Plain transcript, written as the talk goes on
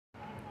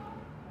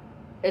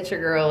It's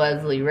your girl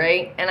Leslie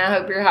Ray, and I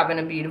hope you're having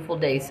a beautiful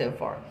day so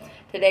far.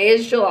 Today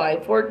is July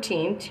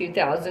 14th,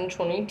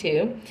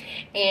 2022,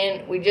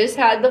 and we just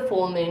had the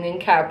full moon in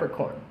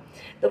Capricorn.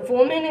 The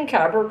full moon in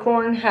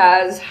Capricorn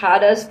has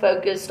had us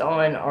focused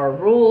on our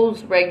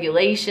rules,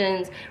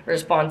 regulations,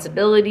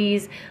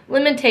 responsibilities,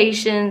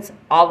 limitations,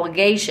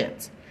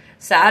 obligations.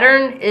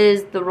 Saturn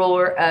is the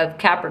ruler of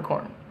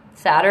Capricorn.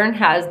 Saturn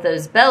has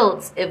those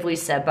belts if we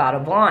step out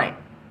of line.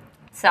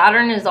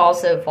 Saturn is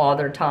also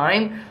Father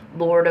Time,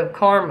 Lord of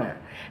Karma.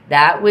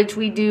 That which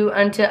we do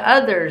unto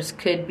others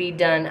could be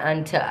done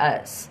unto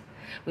us.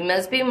 We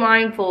must be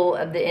mindful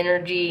of the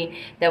energy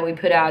that we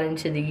put out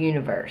into the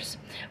universe.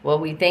 What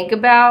we think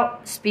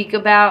about, speak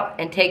about,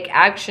 and take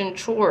action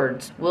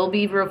towards will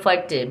be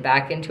reflected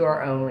back into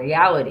our own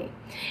reality.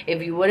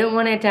 If you wouldn't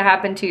want it to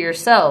happen to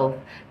yourself,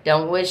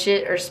 don't wish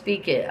it or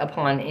speak it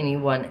upon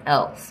anyone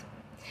else.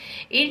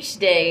 Each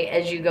day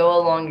as you go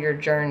along your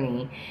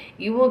journey,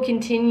 you will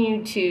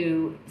continue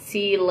to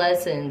see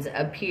lessons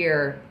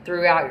appear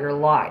throughout your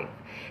life.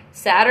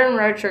 Saturn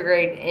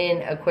retrograde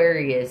in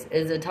Aquarius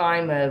is a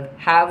time of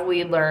have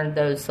we learned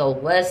those soul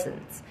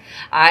lessons.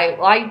 I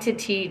like to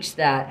teach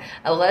that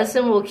a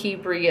lesson will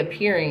keep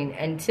reappearing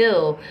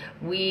until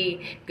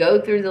we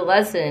go through the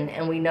lesson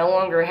and we no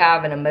longer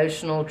have an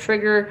emotional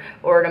trigger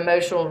or an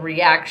emotional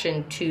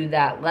reaction to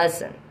that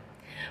lesson.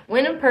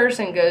 When a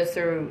person goes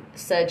through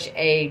such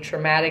a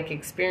traumatic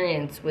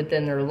experience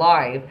within their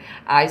life,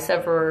 I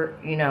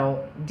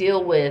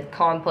deal with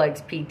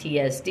complex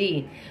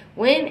PTSD.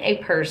 When a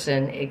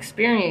person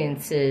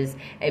experiences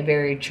a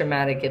very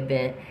traumatic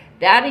event,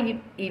 that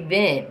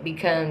event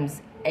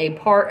becomes a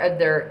part of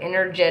their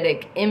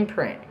energetic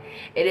imprint.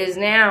 It is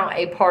now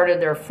a part of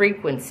their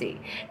frequency.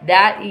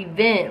 That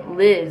event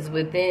lives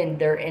within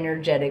their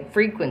energetic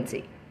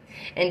frequency.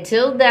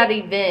 Until that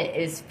event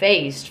is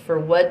faced for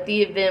what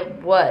the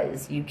event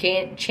was, you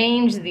can't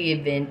change the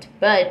event,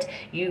 but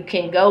you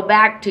can go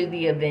back to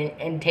the event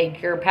and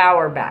take your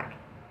power back.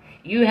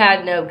 You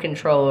had no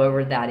control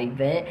over that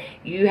event.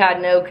 You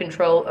had no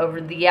control over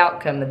the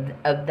outcome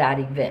of that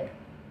event.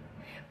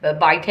 But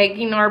by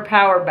taking our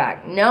power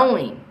back,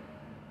 knowing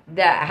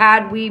that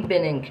had we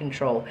been in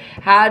control,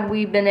 had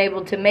we been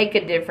able to make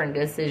a different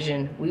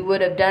decision, we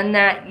would have done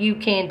that. You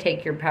can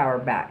take your power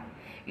back.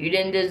 You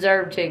didn't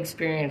deserve to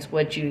experience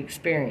what you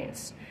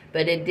experienced,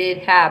 but it did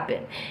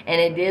happen,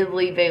 and it did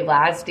leave a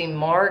lasting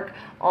mark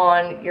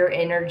on your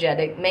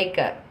energetic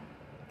makeup.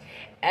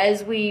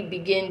 As we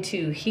begin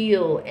to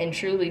heal and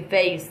truly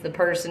face the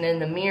person in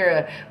the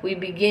mirror, we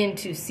begin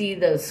to see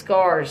those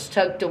scars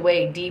tucked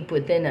away deep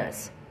within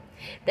us.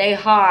 They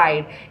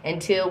hide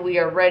until we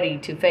are ready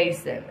to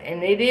face them.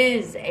 And it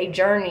is a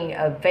journey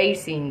of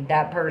facing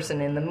that person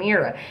in the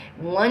mirror.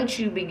 Once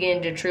you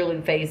begin to truly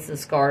face the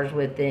scars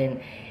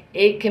within,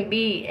 it can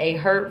be a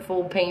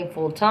hurtful,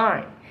 painful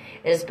time,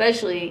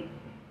 especially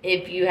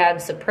if you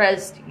have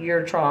suppressed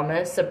your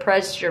trauma,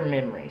 suppressed your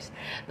memories.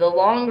 The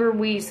longer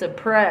we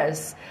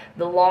suppress,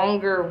 the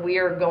longer we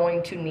are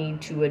going to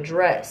need to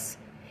address.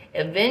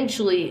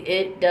 Eventually,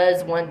 it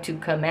does want to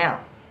come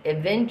out.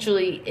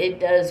 Eventually, it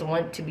does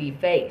want to be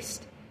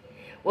faced.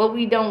 What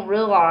we don't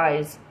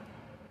realize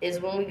is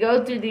when we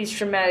go through these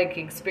traumatic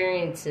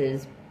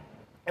experiences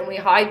and we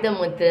hide them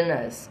within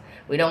us,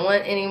 we don't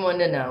want anyone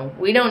to know.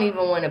 We don't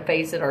even want to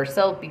face it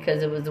ourselves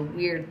because it was a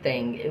weird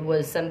thing. It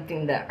was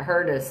something that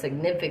hurt us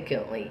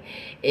significantly.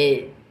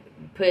 It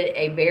put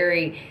a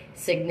very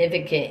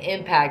significant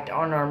impact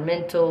on our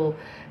mental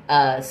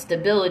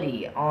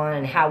stability,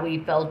 on how we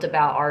felt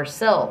about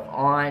ourselves,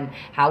 on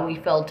how we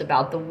felt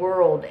about the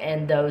world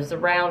and those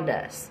around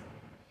us.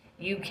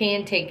 You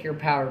can take your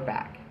power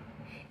back.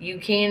 You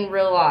can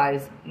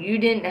realize you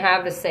didn't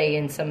have a say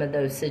in some of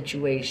those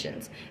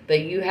situations,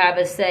 but you have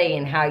a say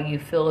in how you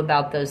feel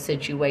about those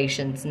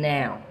situations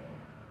now.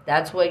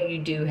 That's what you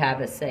do have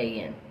a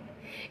say in.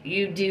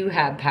 You do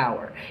have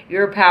power.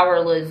 Your power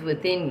lives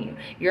within you.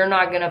 You're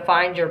not going to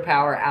find your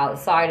power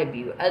outside of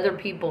you. Other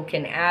people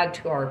can add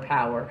to our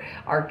power.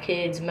 Our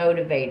kids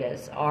motivate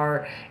us.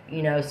 Our,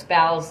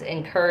 spouse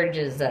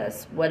encourages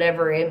us,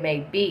 whatever it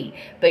may be.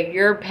 But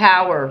your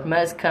power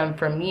must come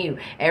from you.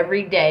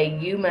 Every day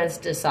you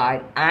must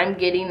decide, I'm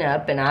getting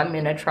up and I'm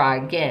going to try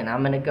again.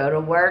 I'm going to go to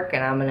work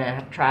and I'm going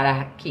to try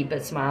to keep a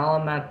smile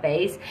on my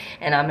face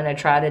and I'm going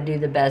to try to do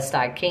the best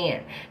I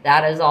can.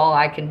 That is all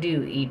I can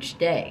do each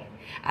day.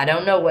 I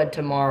don't know what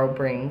tomorrow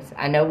brings.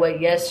 I know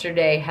what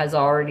yesterday has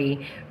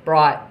already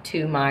brought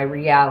to my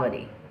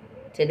reality.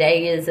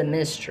 Today is a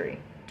mystery.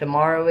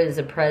 Tomorrow is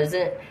a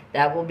present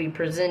that will be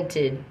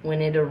presented when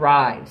it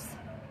arrives.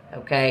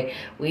 Okay?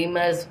 We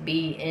must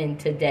be in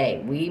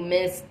today. We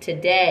miss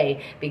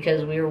today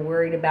because we are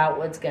worried about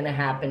what's going to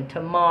happen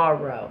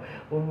tomorrow.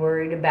 We're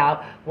worried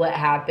about what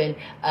happened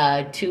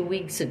 2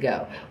 weeks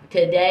ago.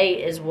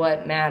 Today is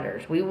what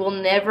matters. We will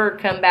never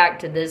come back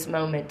to this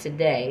moment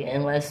today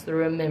unless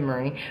through a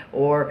memory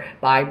or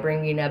by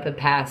bringing up a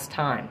past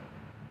time.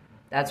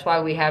 That's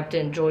why we have to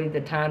enjoy the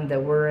time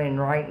that we're in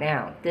right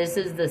now. This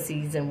is the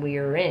season we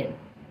are in.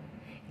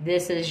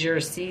 This is your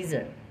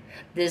season.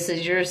 This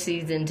is your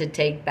season to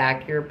take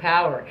back your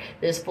power.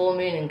 This full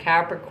moon in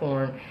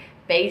Capricorn,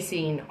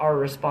 facing our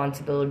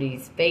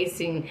responsibilities,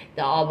 facing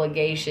the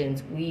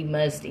obligations we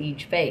must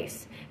each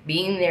face,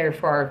 being there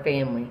for our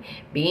family,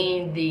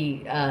 being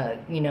the,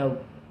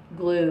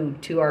 glue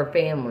to our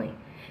family,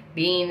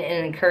 being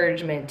an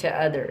encouragement to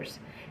others,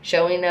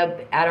 showing up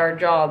at our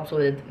jobs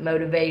with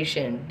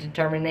motivation,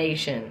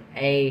 determination,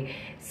 a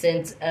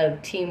sense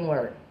of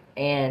teamwork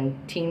and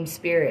team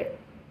spirit,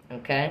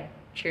 okay?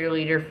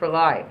 Cheerleader for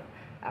life.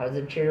 I was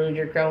a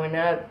cheerleader growing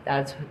up.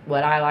 That's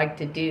what I like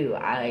to do.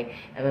 I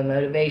am a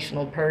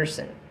motivational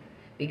person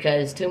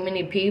because too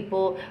many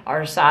people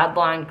are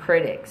sideline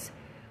critics.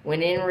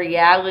 When in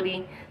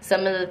reality,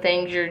 some of the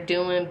things you're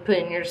doing,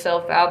 putting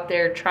yourself out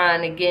there,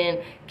 trying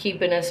again,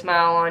 keeping a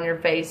smile on your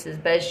face as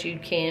best you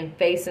can,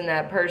 facing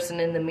that person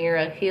in the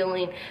mirror,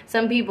 healing.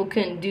 Some people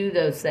couldn't do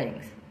those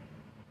things.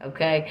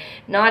 Okay?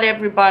 Not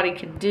everybody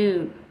can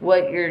do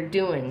what you're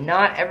doing.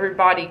 Not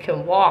everybody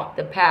can walk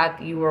the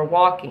path you are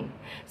walking.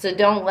 So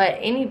don't let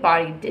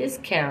anybody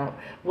discount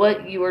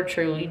what you are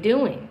truly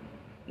doing.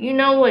 You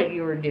know what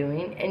you are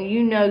doing, and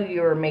you know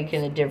you are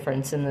making a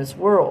difference in this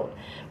world.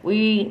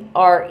 We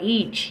are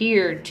each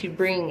here to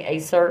bring a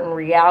certain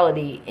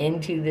reality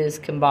into this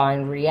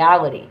combined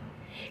reality.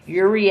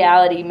 Your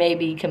reality may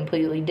be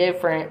completely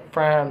different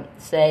from,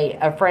 say,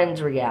 a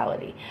friend's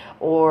reality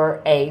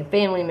or a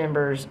family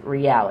member's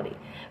reality.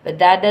 But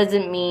that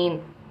doesn't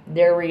mean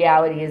their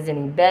reality is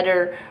any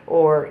better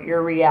or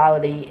your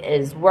reality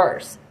is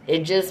worse.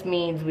 It just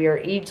means we are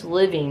each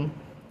living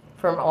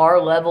from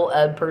our level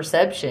of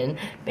perception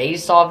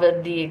based off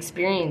of the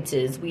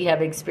experiences we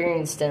have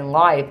experienced in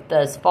life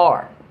thus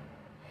far.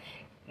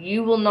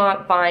 You will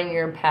not find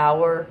your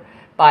power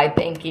by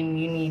thinking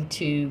you need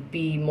to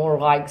be more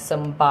like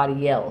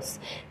somebody else.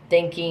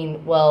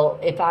 Thinking, well,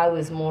 if I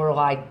was more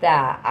like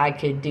that, I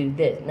could do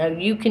this. No,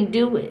 you can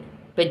do it,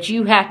 but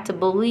you have to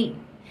believe.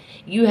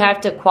 You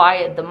have to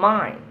quiet the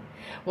mind.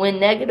 When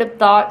negative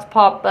thoughts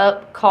pop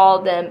up,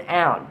 call them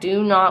out.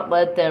 Do not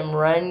let them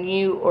run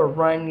you or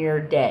run your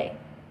day.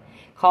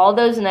 Call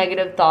those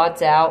negative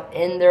thoughts out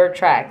in their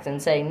tracks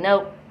and say,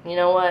 nope, you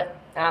know what?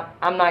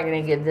 I'm not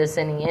going to give this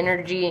any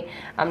energy.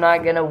 I'm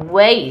not going to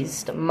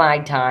waste my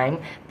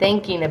time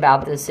thinking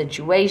about this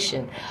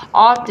situation.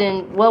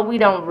 Often, what we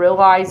don't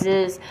realize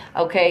is,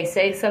 okay,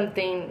 say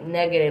something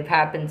negative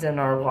happens in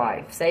our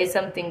life. Say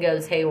something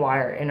goes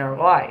haywire in our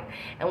life.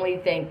 And we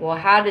think, well,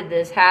 how did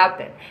this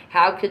happen?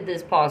 How could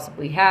this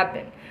possibly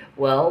happen?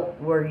 Well,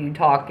 were you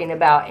talking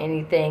about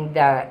anything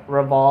that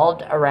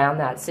revolved around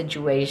that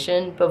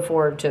situation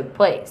before it took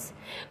place?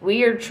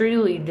 We are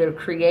truly the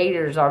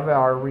creators of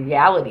our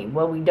reality.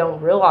 What we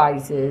don't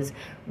realize is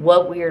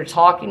what we are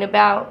talking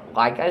about,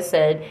 like I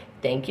said,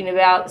 thinking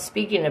about,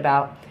 speaking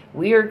about,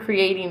 we are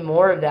creating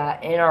more of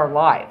that in our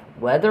life,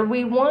 whether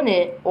we want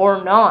it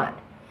or not.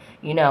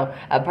 You know,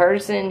 a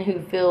person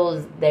who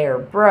feels they're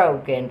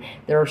broke and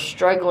they're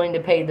struggling to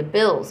pay the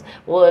bills.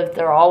 Well, if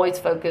they're always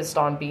focused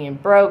on being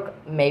broke,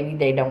 maybe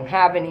they don't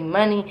have any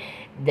money,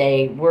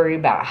 they worry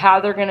about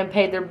how they're going to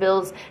pay their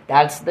bills.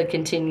 That's the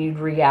continued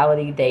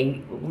reality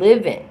they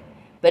live in.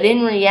 But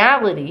in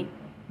reality,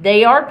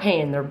 they are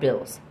paying their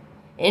bills.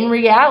 In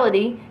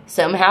reality,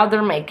 somehow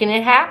they're making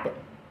it happen.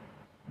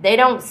 They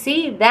don't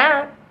see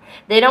that.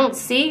 They don't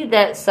see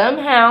that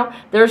somehow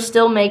they're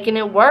still making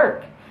it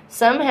work.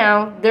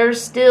 Somehow, they're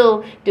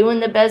still doing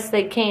the best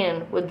they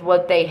can with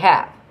what they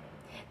have.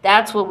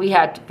 That's what we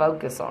have to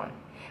focus on.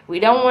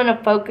 We don't want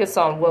to focus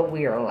on what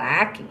we are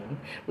lacking.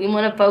 We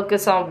want to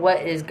focus on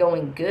what is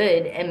going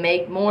good and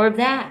make more of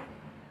that.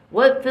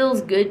 What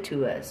feels good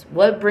to us?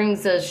 What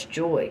brings us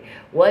joy?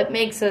 What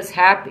makes us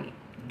happy?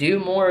 Do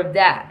more of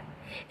that.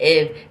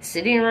 If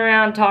sitting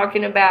around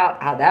talking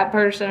about how that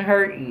person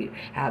hurt you,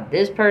 how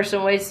this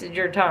person wasted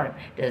your time,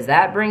 does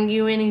that bring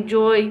you any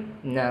joy?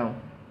 No.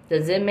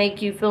 Does it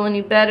make you feel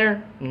any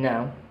better?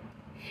 No.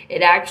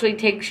 It actually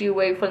takes you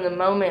away from the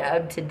moment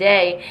of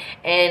today,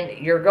 and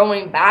you're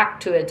going back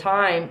to a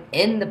time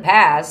in the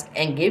past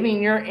and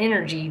giving your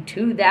energy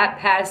to that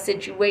past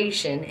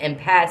situation and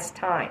past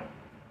time.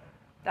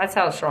 That's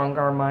how strong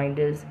our mind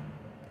is.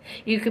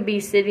 You could be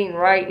sitting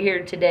right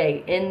here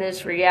today in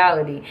this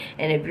reality,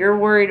 and if you're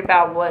worried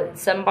about what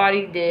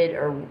somebody did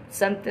or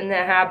something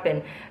that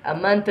happened a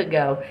month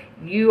ago,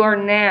 you are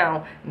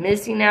now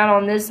missing out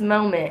on this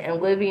moment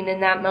and living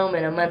in that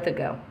moment a month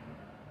ago.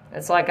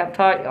 That's like I've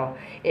taught y'all.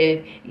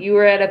 If you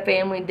were at a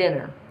family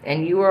dinner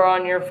and you were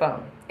on your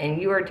phone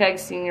and you are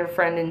texting your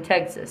friend in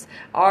Texas,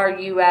 are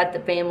you at the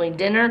family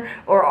dinner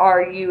or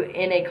are you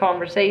in a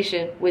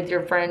conversation with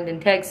your friend in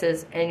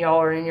Texas and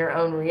y'all are in your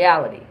own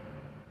reality?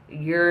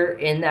 You're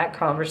in that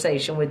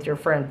conversation with your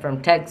friend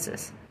from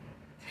Texas.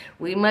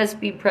 We must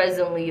be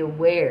presently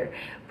aware.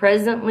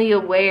 Presently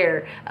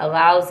aware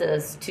allows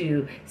us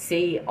to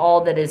see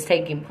all that is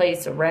taking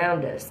place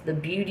around us, the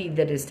beauty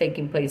that is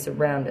taking place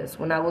around us.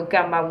 When I look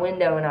out my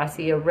window and I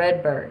see a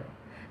red bird,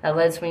 that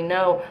lets me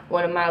know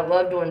one of my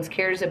loved ones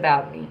cares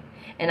about me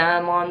and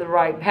I'm on the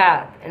right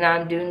path and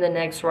I'm doing the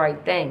next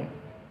right thing.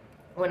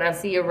 When I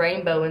see a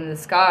rainbow in the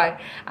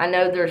sky, I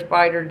know there's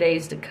brighter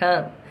days to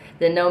come.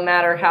 That no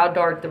matter how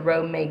dark the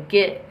road may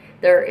get,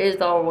 there is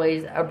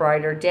always a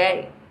brighter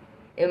day.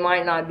 It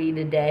might not be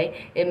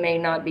today, it may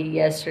not be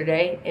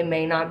yesterday, it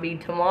may not be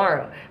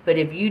tomorrow. But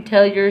if you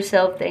tell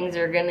yourself things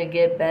are going to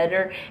get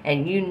better,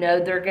 and you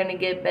know they're going to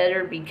get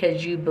better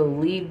because you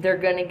believe they're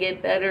going to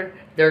get better,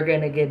 they're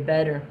going to get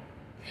better.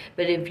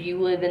 But if you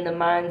live in the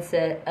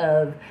mindset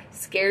of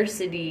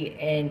scarcity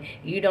and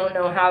you don't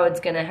know how it's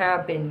going to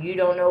happen, you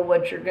don't know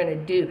what you're going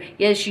to do.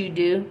 Yes, you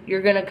do.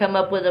 You're going to come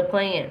up with a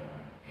plan.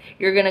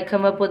 You're going to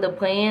come up with a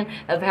plan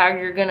of how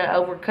you're going to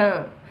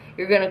overcome.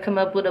 You're going to come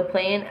up with a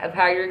plan of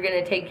how you're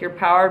going to take your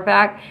power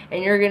back,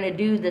 and you're going to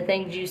do the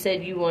things you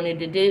said you wanted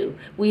to do.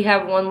 We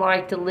have one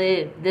life to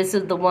live. This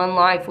is the one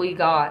life we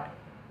got.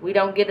 We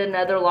don't get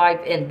another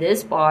life in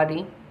this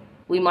body.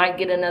 We might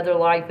get another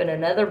life in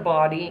another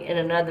body in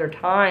another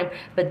time,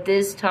 but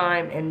this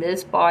time and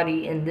this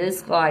body and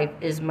this life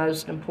is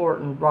most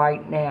important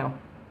right now.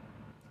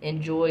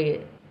 Enjoy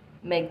it.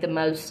 Make the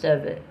most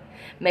of it.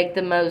 Make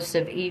the most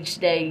of each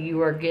day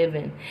you are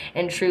given,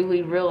 and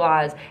truly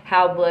realize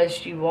how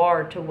blessed you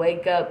are to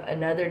wake up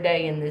another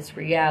day in this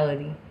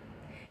reality.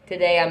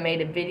 Today I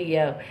made a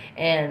video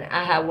and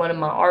I had one of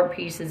my art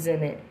pieces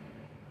in it.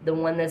 The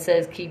one that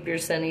says, "Keep your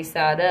sunny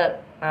side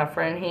up." My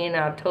friend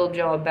Hannah, I told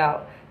y'all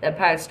about, that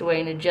passed away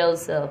in a jail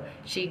cell.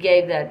 She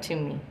gave that to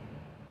me.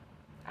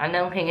 I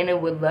know Hannah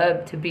would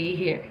love to be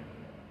here,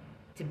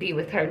 to be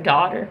with her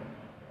daughter.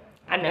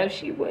 I know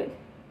she would.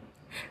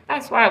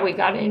 That's why we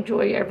got to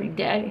enjoy every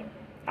day.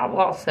 I've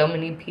lost so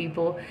many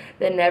people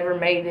that never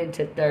made it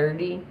to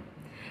 30.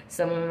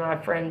 Some of my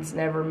friends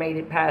never made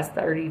it past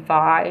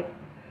 35.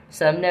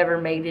 Some never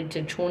made it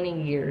to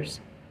 20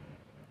 years.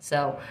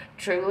 So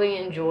truly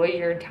enjoy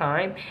your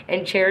time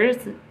and cherish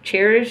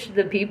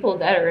the people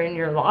that are in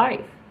your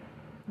life.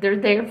 They're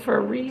there for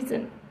a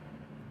reason.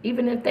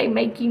 Even if they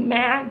make you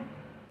mad,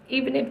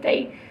 even if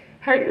they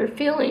hurt your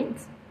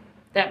feelings,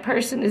 that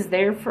person is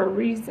there for a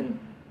reason.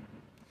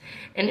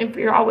 And if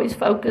you're always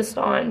focused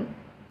on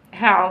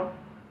how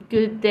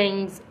good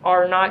things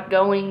are not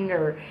going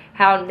or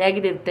how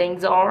negative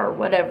things are or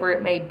whatever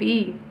it may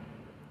be,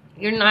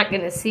 you're not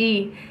going to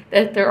see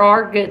that there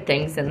are good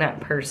things in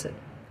that person.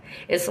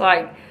 It's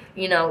like,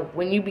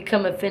 when you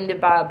become offended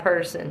by a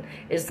person,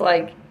 it's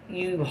like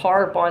you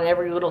harp on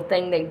every little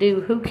thing they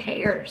do. Who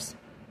cares?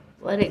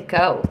 Let it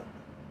go.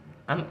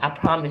 I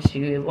promise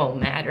you it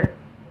won't matter.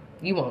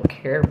 You won't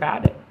care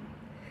about it.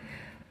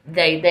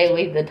 They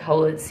leave the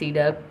toilet seat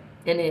up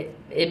and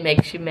it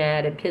makes you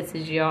mad. It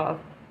pisses you off.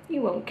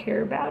 You won't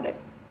care about it.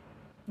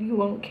 You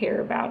won't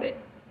care about it.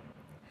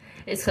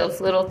 It's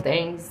those little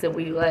things that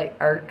we let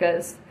irk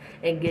us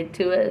and get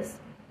to us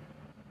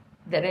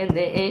that in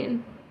the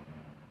end,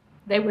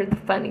 they were the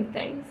funny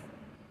things.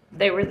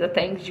 They were the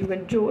things you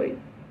enjoyed.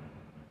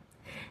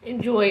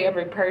 Enjoy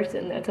every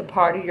person that's a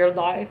part of your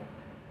life.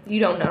 You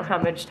don't know how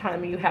much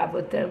time you have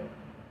with them.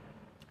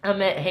 I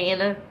met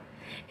Hannah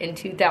in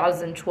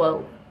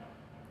 2012.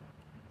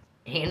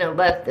 Hannah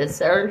left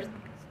this earth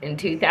in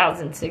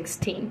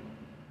 2016.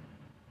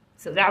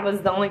 So that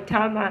was the only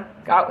time I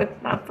got with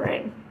my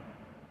friend.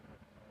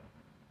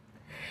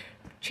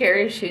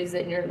 Cherish who's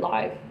in your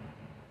life.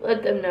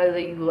 Let them know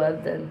that you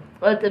love them.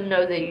 Let them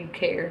know that you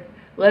care.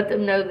 Let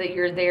them know that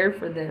you're there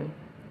for them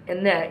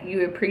and that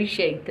you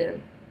appreciate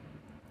them.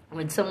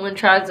 When someone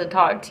tries to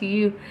talk to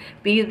you,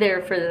 be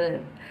there for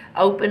them.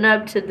 Open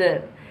up to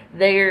them.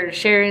 They're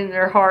sharing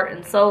their heart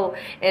and soul.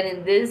 And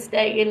in this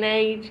day and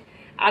age,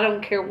 I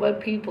don't care what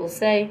people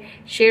say,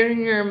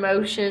 sharing your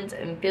emotions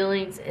and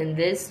feelings in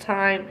this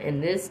time, in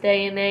this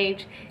day and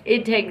age,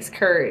 it takes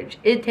courage.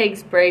 It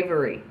takes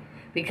bravery.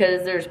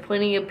 Because there's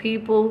plenty of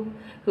people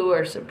who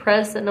are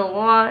suppressing a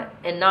lot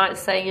and not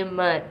saying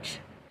much.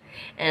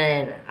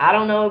 And I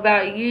don't know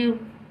about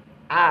you,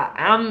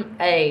 I'm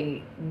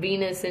a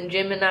Venus in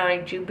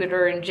Gemini,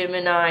 Jupiter in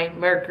Gemini,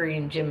 Mercury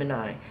in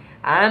Gemini.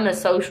 I'm a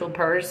social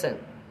person.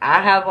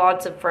 I have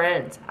lots of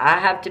friends. I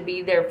have to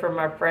be there for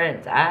my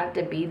friends. I have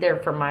to be there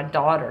for my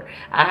daughter.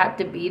 I have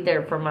to be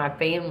there for my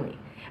family.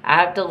 I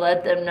have to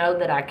let them know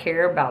that I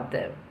care about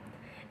them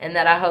and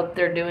that I hope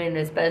they're doing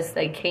as best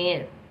they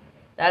can.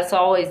 That's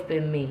always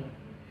been me.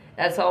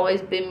 That's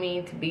always been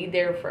me, to be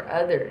there for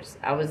others.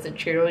 I was a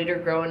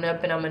cheerleader growing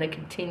up, and I'm going to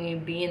continue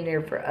being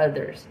there for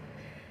others.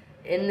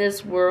 In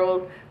this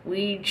world,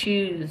 we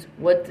choose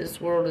what this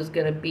world is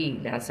going to be.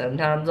 Now,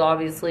 sometimes,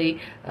 obviously,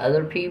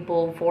 other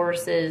people,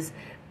 forces,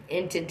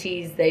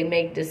 entities, they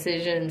make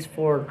decisions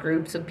for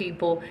groups of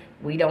people.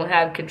 We don't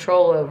have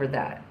control over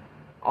that.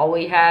 All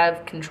we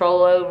have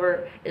control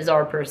over is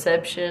our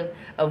perception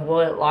of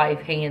what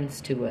life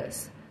hands to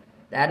us.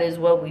 That is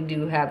what we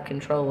do have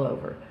control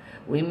over.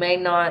 We may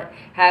not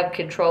have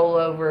control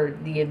over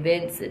the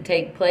events that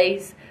take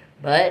place,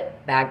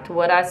 but back to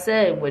what I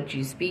said, what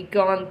you speak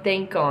on,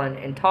 think on,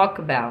 and talk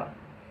about,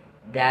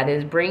 that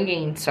is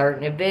bringing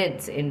certain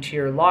events into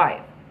your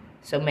life.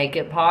 So make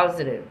it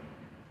positive.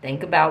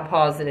 Think about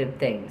positive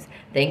things.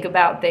 Think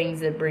about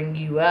things that bring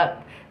you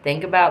up.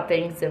 Think about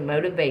things that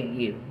motivate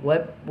you.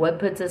 What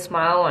puts a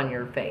smile on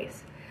your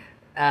face?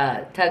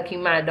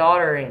 Tucking my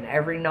daughter in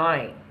every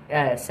night,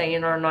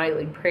 saying our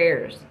nightly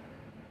prayers.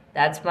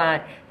 That's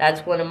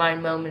one of my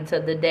moments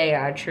of the day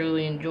I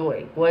truly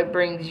enjoy. What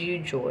brings you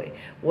joy?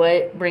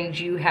 What brings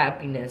you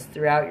happiness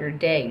throughout your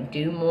day?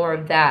 Do more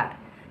of that.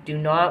 Do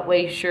not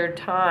waste your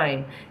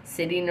time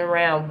sitting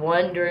around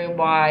wondering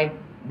why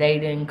they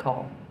didn't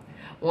call.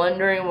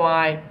 Wondering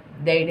why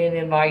they didn't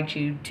invite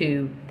you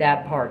to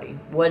that party.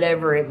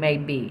 Whatever it may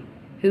be.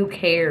 Who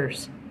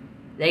cares?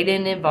 They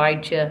didn't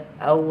invite you.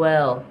 Oh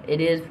well,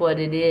 it is what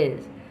it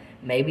is.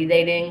 Maybe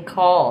they didn't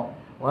call.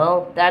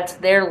 Well, that's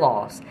their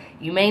loss.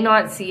 You may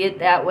not see it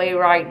that way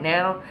right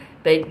now,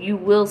 but you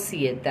will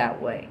see it that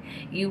way.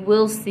 You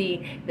will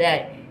see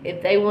that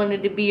if they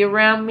wanted to be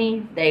around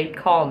me, they'd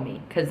call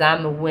me because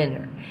I'm a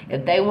winner.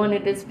 If they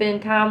wanted to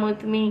spend time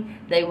with me,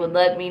 they would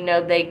let me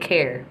know they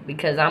care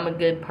because I'm a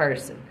good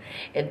person.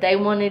 If they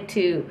wanted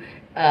to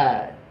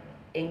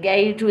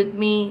engage with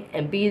me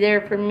and be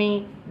there for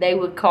me, they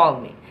would call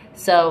me.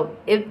 So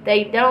if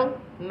they don't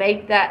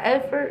make that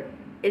effort,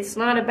 it's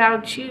not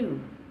about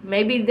you.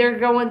 Maybe they're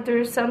going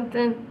through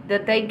something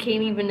that they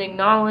can't even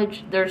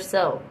acknowledge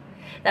themselves.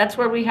 That's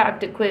where we have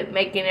to quit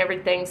making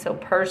everything so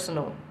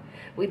personal.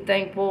 We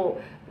think,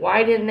 well,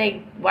 why didn't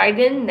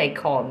they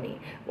call me?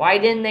 Why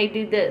didn't they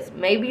do this?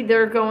 Maybe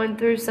they're going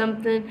through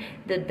something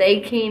that they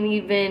can't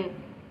even,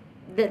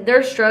 that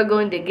they're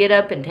struggling to get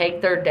up and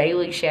take their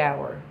daily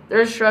shower.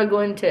 They're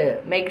struggling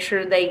to make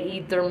sure they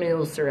eat their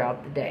meals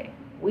throughout the day.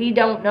 We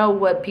don't know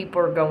what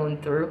people are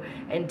going through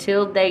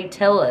until they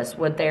tell us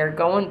what they are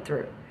going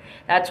through.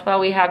 That's why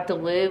we have to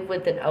live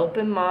with an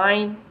open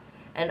mind,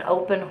 an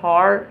open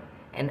heart,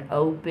 and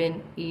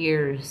open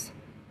ears.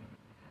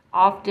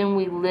 Often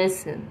we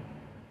listen,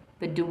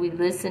 but do we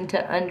listen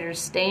to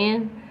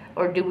understand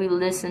or do we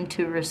listen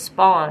to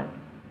respond?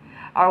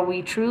 Are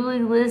we truly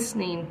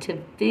listening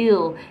to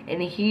feel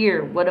and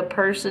hear what a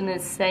person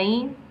is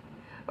saying,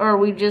 or are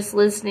we just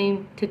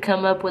listening to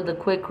come up with a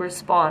quick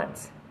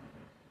response?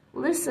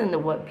 Listen to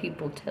what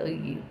people tell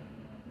you.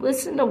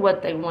 Listen to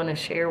what they want to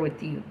share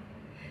with you.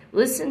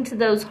 Listen to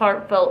those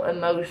heartfelt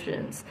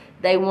emotions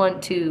they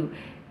want to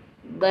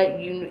let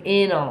you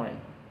in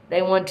on.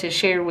 They want to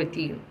share with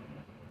you.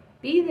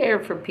 Be there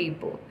for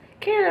people.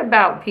 Care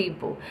about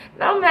people.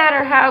 No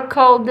matter how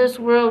cold this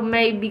world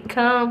may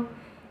become,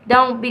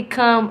 don't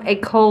become a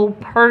cold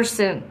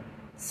person.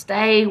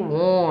 Stay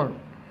warm.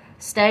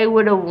 Stay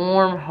with a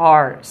warm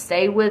heart.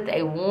 Stay with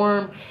a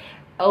warm,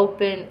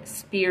 open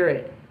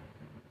spirit.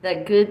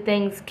 That good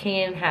things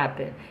can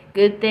happen.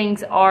 Good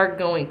things are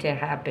going to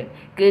happen.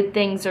 Good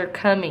things are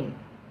coming.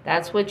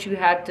 That's what you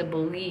have to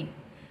believe.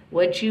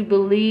 What you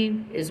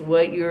believe is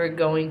what you're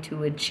going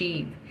to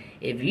achieve.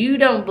 If you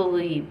don't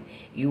believe,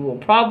 you will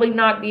probably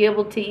not be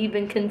able to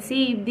even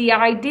conceive the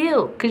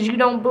ideal because you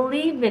don't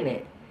believe in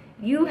it.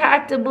 You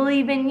have to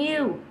believe in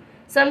you.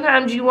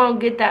 Sometimes you won't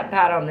get that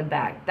pat on the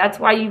back. That's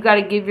why you got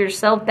to give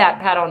yourself that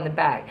pat on the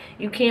back.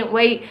 You can't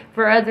wait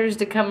for others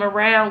to come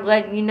around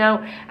letting you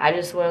know. I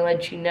just want to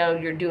let you know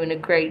you're doing a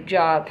great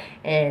job,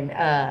 and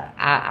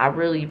I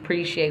really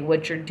appreciate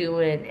what you're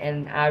doing,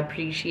 and I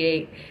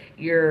appreciate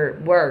your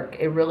work.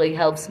 It really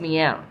helps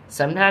me out.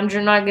 Sometimes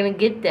you're not going to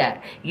get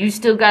that. You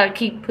still got to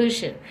keep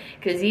pushing,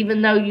 because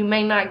even though you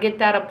may not get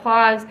that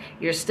applause,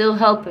 you're still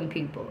helping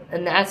people,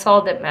 and that's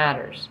all that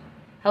matters.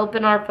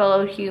 Helping our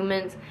fellow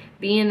humans,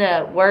 being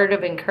a word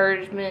of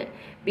encouragement,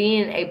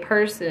 being a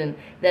person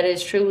that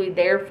is truly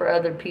there for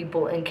other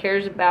people and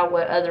cares about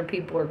what other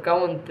people are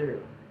going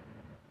through.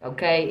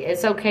 Okay?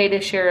 It's okay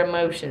to share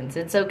emotions.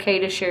 It's okay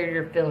to share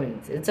your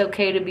feelings. It's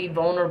okay to be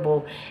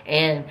vulnerable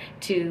and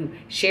to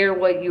share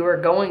what you are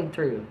going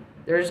through.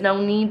 There's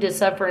no need to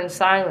suffer in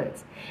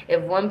silence.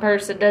 If one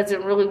person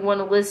doesn't really want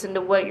to listen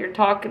to what you're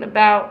talking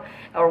about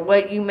or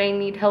what you may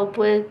need help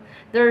with,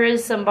 there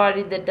is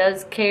somebody that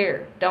does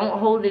care. Don't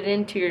hold it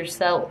into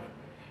yourself.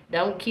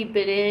 Don't keep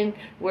it in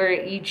where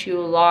it eats you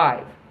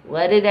alive.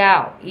 Let it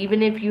out,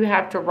 even if you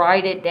have to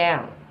write it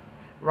down.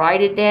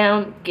 Write it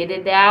down, get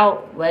it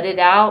out, let it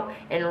out,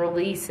 and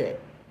release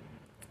it.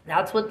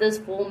 That's what this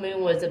full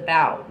moon was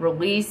about,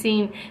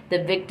 releasing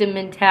the victim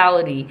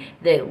mentality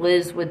that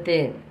lives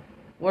within.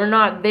 We're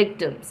not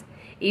victims.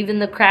 Even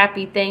the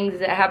crappy things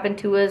that happen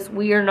to us,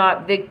 we are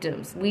not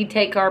victims. We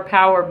take our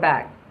power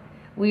back.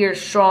 We are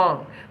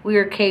strong. We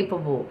are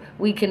capable.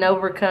 We can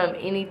overcome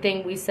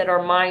anything we set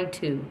our mind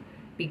to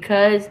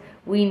because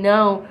we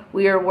know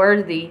we are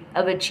worthy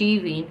of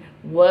achieving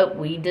what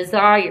we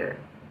desire.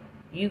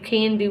 You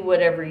can do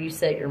whatever you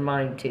set your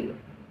mind to.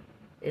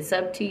 It's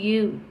up to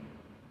you.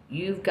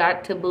 You've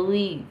got to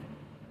believe.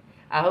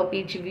 I hope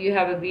each of you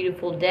have a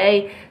beautiful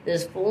day.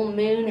 This full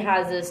moon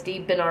has us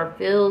deep in our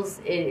feels.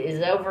 It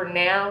is over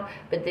now,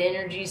 but the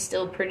energy is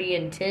still pretty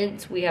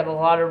intense. We have a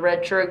lot of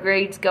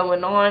retrogrades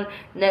going on.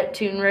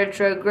 Neptune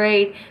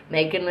retrograde,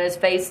 making us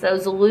face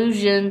those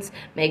illusions,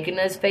 making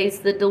us face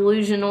the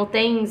delusional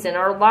things in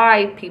our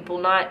life. People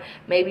not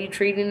maybe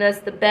treating us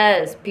the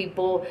best.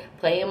 People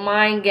playing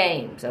mind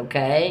games,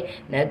 okay?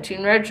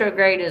 Neptune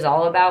retrograde is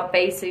all about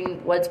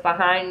facing what's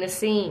behind the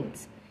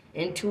scenes.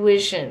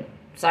 Intuition.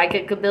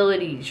 Psychic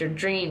abilities, your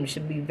dreams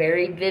should be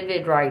very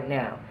vivid right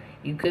now.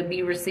 You could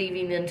be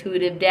receiving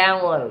intuitive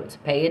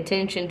downloads. Pay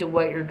attention to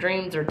what your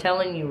dreams are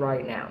telling you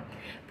right now.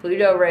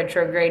 Pluto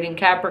retrograde in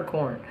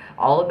Capricorn,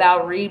 all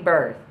about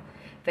rebirth,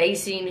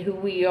 facing who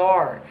we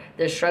are,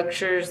 the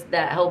structures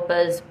that help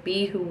us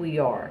be who we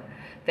are,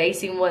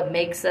 facing what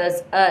makes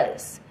us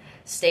us,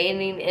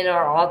 standing in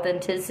our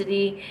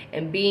authenticity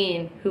and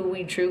being who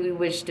we truly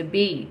wish to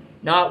be,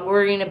 not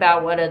worrying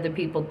about what other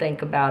people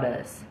think about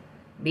us.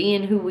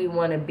 Being who we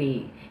want to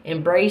be,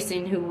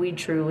 embracing who we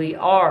truly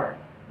are.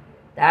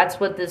 That's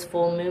what this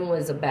full moon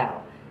was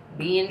about.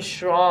 Being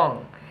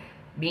strong,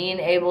 being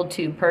able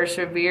to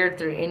persevere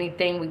through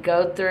anything we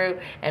go through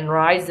and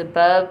rise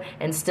above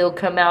and still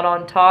come out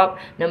on top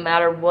no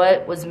matter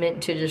what was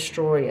meant to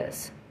destroy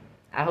us.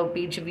 I hope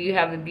each of you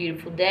have a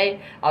beautiful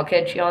day. I'll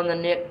catch you on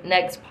the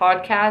next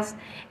podcast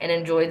and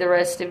enjoy the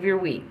rest of your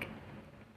week.